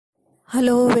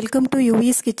Hello, welcome to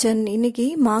Yuvis kitchen. இன்னைக்கு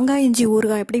மாங்காய் இஞ்சி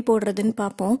ஊறுகாய் எப்படி போடுறதுன்னு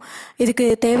பார்ப்போம். இதுக்கு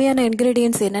தேவையான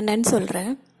இன்க்ரீடியன்ட்ஸ் என்னென்னு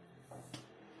சொல்கிறேன்.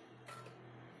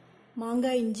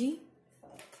 மாங்காய் இஞ்சி,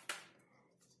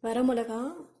 வரமிளகா,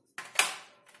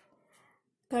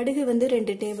 கடுகு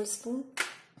 2 டேபிள் ஸ்பூன்,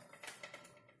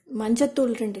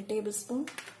 மஞ்சத்தூள் 2 டேபிள் ஸ்பூன்,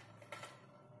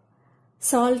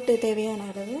 சால்ட்டு தேவையான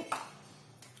அளவு,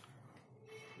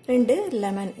 2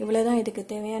 லெமன். இவ்வளோதான் இதுக்கு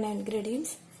தேவையான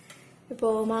இன்க்ரீடியன்ட்ஸ்.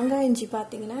 இப்போது மாங்காய் இஞ்சி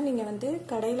பார்த்தீங்கன்னா நீங்கள்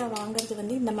கடையில்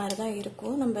வாங்குறது இந்த மாதிரி தான்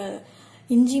இருக்கும். நம்ம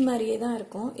இஞ்சி மாதிரியே தான்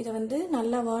இருக்கும். இதை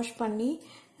நல்லா வாஷ் பண்ணி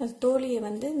தோலியை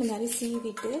இந்த மாதிரி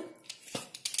சீவிட்டு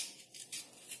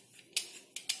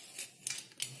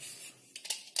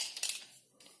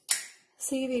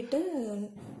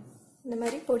இந்த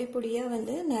மாதிரி பொடி பொடியாக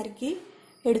நறுக்கி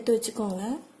எடுத்து வச்சுக்கோங்க.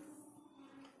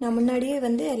 நான் முன்னாடியே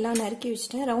எல்லாம் நறுக்கி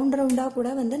வச்சிட்டேன். ரவுண்ட் ரவுண்டாக கூட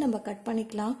நம்ம கட்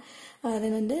பண்ணிக்கலாம். அது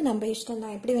நம்ம இஷ்டம்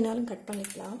தான், எப்படி வேணாலும் கட்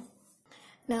பண்ணிக்கலாம்.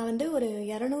 நான் ஒரு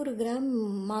 200 கிராம்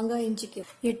மாங்காய் இஞ்சிக்கு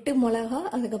 8 மிளகா,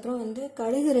 அதுக்கப்புறம்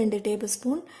கடுகு 2 டேபிள்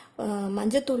ஸ்பூன்,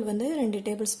 மஞ்சத்தூள் 2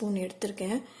 டேபிள் ஸ்பூன்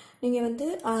எடுத்திருக்கேன். நீங்கள்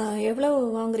எவ்வளோ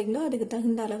வாங்குறீங்களோ அதுக்கு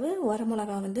தகுந்த அளவு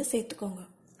வரமிளகா சேர்த்துக்கோங்க.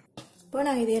 இப்போ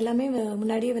நான் இது எல்லாமே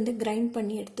முன்னாடியே கிரைண்ட்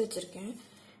பண்ணி எடுத்து வச்சுருக்கேன்.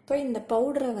 இப்போ இந்த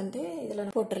பவுடரை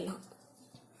இதில் போட்டுடலாம்.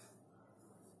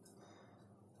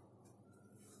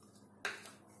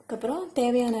 அப்புறம்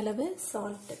தேவையான அளவு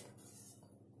சால்ட்.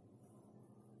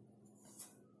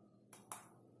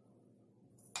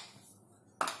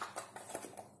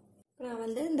 நான்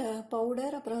இந்த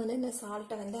பவுடர் அப்புறம் இந்த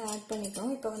சால்ட்டை ஆட்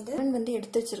பண்ணிட்டோம். இப்போ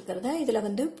எடுத்து வச்சிருக்கிறத இதில்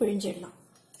பிழிஞ்சிடலாம்.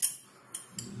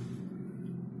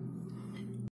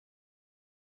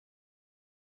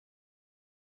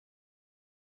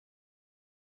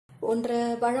 ஒன்றரை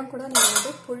பழம் கூட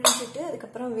நீங்கள் புழிஞ்சிட்டு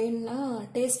அதுக்கப்புறம் வேணும்னா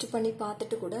டேஸ்ட் பண்ணி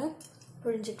பார்த்துட்டு கூட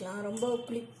புழிஞ்சிக்கலாம். ரொம்ப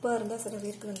புளிப்பாக இருந்தால் சில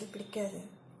பேருக்கு பிடிக்காது.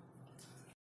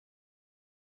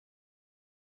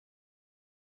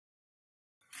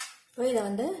 இப்போ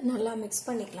இதை நல்லா மிக்ஸ்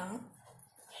பண்ணிக்கலாம்.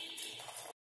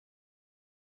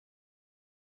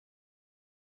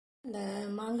 இந்த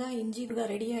மாங்காய் இஞ்சி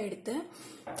ரெடியாக எடுத்து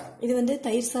இது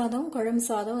தயிர் சாதம், குழம்பு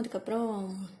சாதம், அதுக்கப்புறம்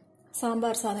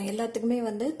சாம்பார் சாதம் எல்லாத்துக்குமே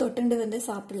தொட்டுண்டு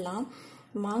சாப்பிடலாம்.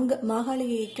 மாகாளி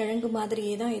கிழங்கு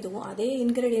மாதிரியே தான் இதுவும். அதே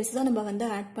இன்கிரீடியன்ஸ் தான் நம்ம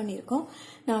ஆட் பண்ணியிருக்கோம்.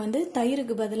 நான்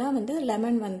தயிருக்கு பதிலாக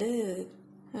லெமன்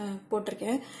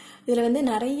போட்டிருக்கேன். இதில்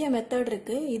நிறைய மெத்தட்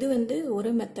இருக்கு. இது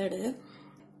ஒரு மெத்தடு.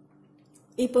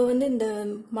 இப்போ இந்த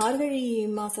மார்கழி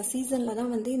மாச சீசன்ல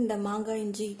தான் இந்த மாங்காய்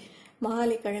இஞ்சி,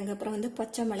 மாகாளி கிழங்கு, அப்புறம்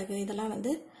பச்சை மிளகு இதெல்லாம்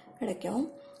கிடைக்கும்.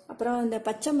 அப்புறம் இந்த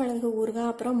பச்சை மிளகு ஊறுகாய்,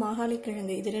 அப்புறம் மாகாளி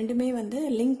கிழங்கு இது ரெண்டுமே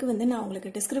லிங்க் நான்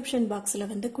உங்களுக்கு டிஸ்கிரிப்ஷன்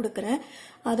பாக்ஸில் கொடுக்குறேன்.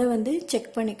 அதை செக்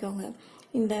பண்ணிக்கோங்க.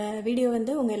 இந்த வீடியோ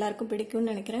உங்கள் எல்லாருக்கும்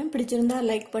பிடிக்கும்னு நினைக்கிறேன். பிடிச்சிருந்தா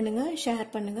லைக் பண்ணுங்கள், ஷேர்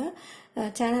பண்ணுங்கள்,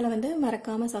 சேனலை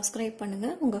மறக்காமல் சப்ஸ்கிரைப்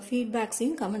பண்ணுங்கள். உங்கள்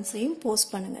ஃபீட்பேக்ஸையும் கமெண்ட்ஸையும்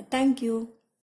போஸ்ட் பண்ணுங்கள். தேங்க்யூ.